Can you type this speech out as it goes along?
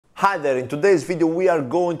Hi there, in today's video we are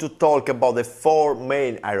going to talk about the four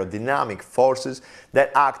main aerodynamic forces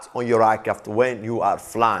that act on your aircraft when you are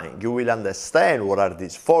flying. You will understand what are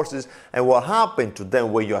these forces and what happens to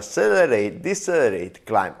them when you accelerate, decelerate,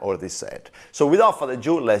 climb or descend. So without further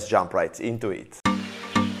ado, let's jump right into it.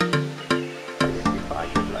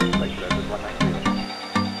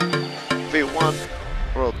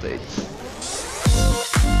 V1, rotate.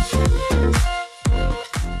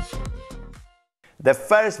 The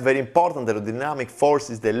first very important aerodynamic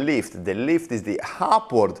force is the lift. The lift is the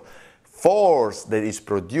upward force that is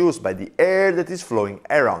produced by the air that is flowing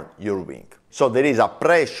around your wing. So there is a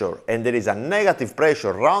pressure and there is a negative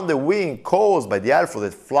pressure around the wing caused by the airflow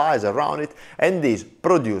that flies around it, and this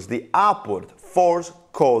produces the upward force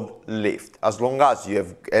called lift. As long as you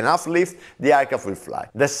have enough lift, the aircraft will fly.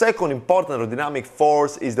 The second important aerodynamic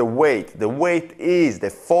force is the weight. The weight is the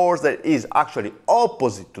force that is actually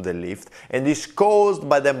opposite to the lift and is caused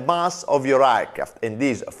by the mass of your aircraft, and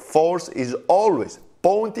this force is always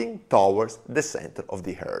pointing towards the center of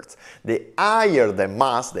the earth. The higher the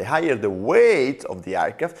mass, the higher the weight of the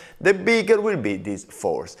aircraft, the bigger will be this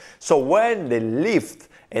force. So when the lift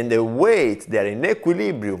and the weight, they are in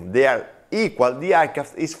equilibrium, they are equal, the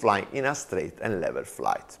aircraft is flying in a straight and level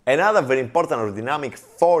flight. Another very important aerodynamic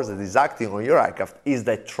force that is acting on your aircraft is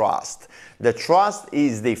the thrust. The thrust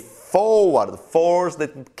is the forward force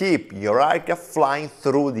that keeps your aircraft flying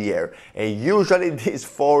through the air, and usually this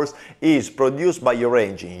force is produced by your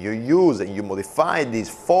engine. You use and you modify this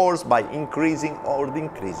force by increasing or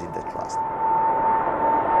decreasing the thrust.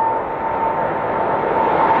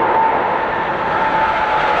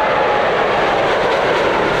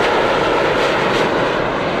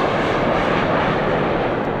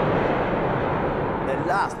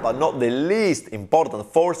 Last but not the least important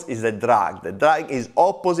force is the drag. The drag is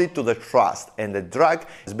opposite to the thrust, and the drag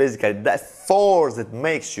is basically that force that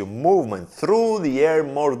makes your movement through the air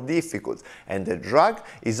more difficult, and the drag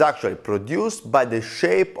is actually produced by the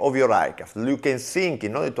shape of your aircraft. You can think,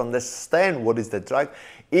 in order to understand what is the drag,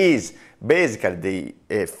 is basically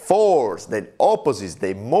the force that opposes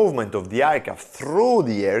the movement of the aircraft through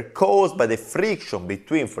the air caused by the friction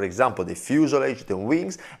between, for example, the fuselage, the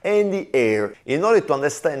wings, and the air. In order to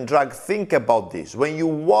understand drag, think about this. When you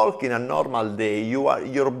walk in a normal day,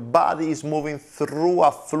 your body is moving through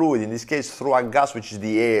a fluid, in this case through a gas, which is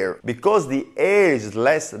the air. Because the air is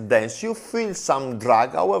less dense, you feel some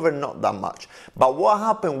drag, however not that much. But what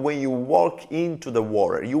happens when you walk into the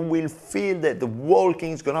water? You will feel that the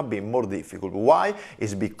walking is going to be more difficult. Why?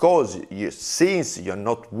 It's because since you're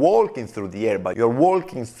not walking through the air, but you're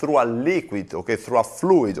walking through a liquid, okay, through a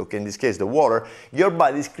fluid, okay, in this case the water, your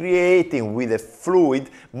body is creating with the fluid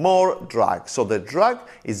more drag. So the drag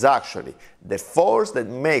is actually the force that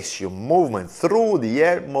makes your movement through the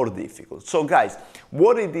air more difficult. So guys,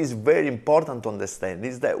 what it is very important to understand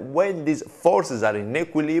is that when these forces are in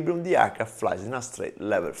equilibrium, the aircraft flies in a straight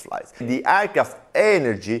level flight. The aircraft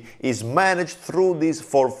energy is managed through these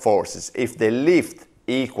four forces. If the lift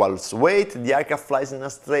equals weight, the aircraft flies in a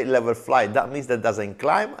straight level flight. That means that it doesn't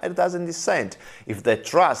climb and it doesn't descend. If the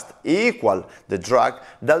thrust equals the drag,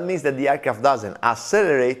 that means that the aircraft doesn't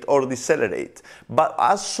accelerate or decelerate. But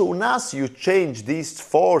as soon as you change these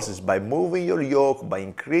forces by moving your yoke, by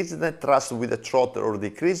increasing the thrust with the throttle or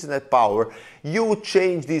decreasing the power, you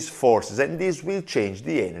change these forces, and this will change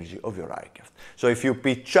the energy of your aircraft. So if you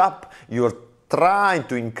pitch up, you're trying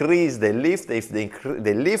to increase the lift. If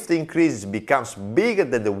the lift increases, becomes bigger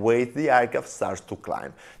than the weight, the aircraft starts to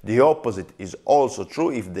climb. The opposite is also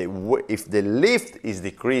true. If the lift is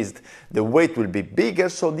decreased, the weight will be bigger,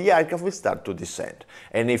 so the aircraft will start to descend.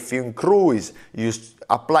 And if in cruise you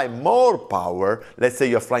apply more power, let's say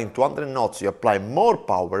you're flying 200 knots, you apply more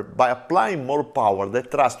power. By applying more power, the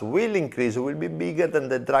thrust will increase, will be bigger than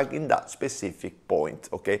the drag in that specific point,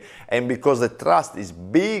 okay? And because the thrust is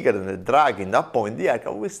bigger than the drag in that point, the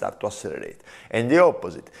aircraft will start to accelerate. And the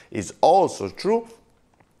opposite is also true.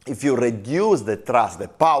 If you reduce the thrust, the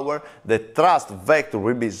power, the thrust vector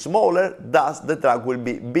will be smaller, thus the drag will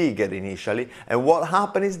be bigger initially, and what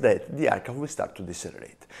happens is that the aircraft will start to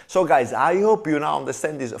decelerate. So guys, I hope you now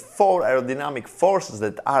understand these four aerodynamic forces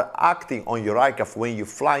that are acting on your aircraft when you're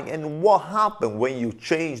flying, and what happens when you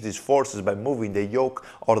change these forces by moving the yoke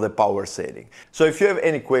or the power setting. So if you have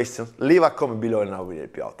any questions, leave a comment below and I will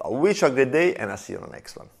help you out. I wish you a great day, and I'll see you on the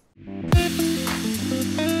next one.